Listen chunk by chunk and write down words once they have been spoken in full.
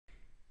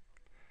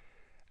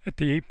At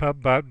the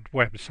ePubBud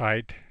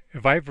website,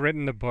 if I've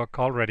written the book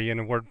already in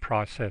a word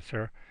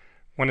processor,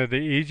 one of the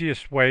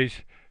easiest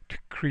ways to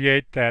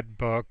create that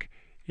book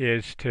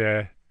is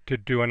to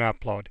do an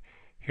upload.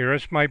 Here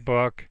is my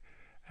book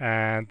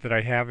that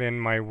I have in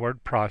my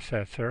word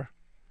processor.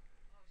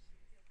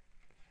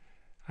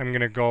 I'm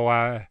going to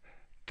go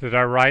to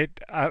the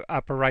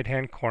upper right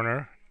hand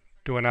corner,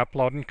 do an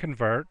upload and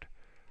convert.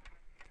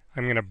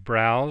 I'm going to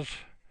browse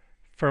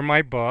for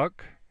my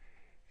book,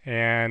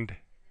 and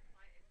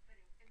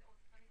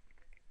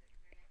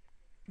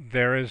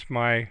there is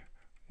my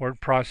word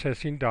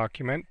processing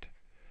document.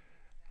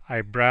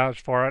 I browse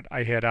for it,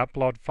 I hit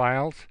upload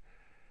files,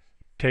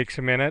 takes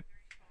a minute,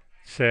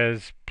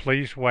 says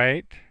please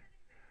wait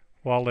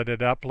while it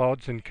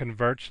uploads and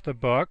converts the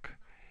book,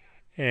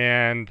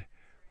 and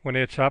when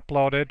it's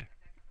uploaded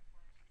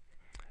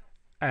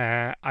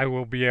I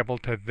will be able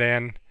to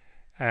then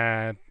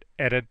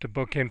edit the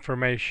book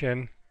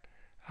information.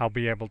 I'll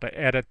be able to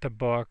edit the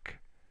book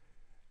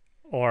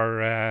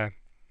or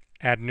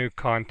add new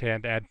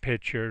content, add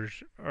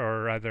pictures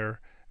or other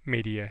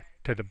media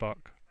to the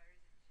book.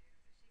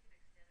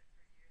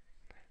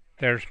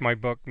 There's my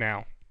book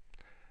now.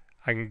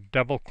 I can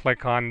double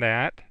click on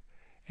that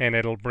and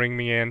it'll bring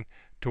me in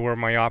to where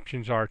my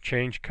options are: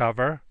 change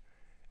cover,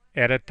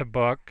 edit the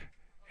book,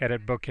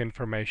 edit book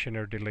information,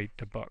 or delete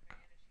the book.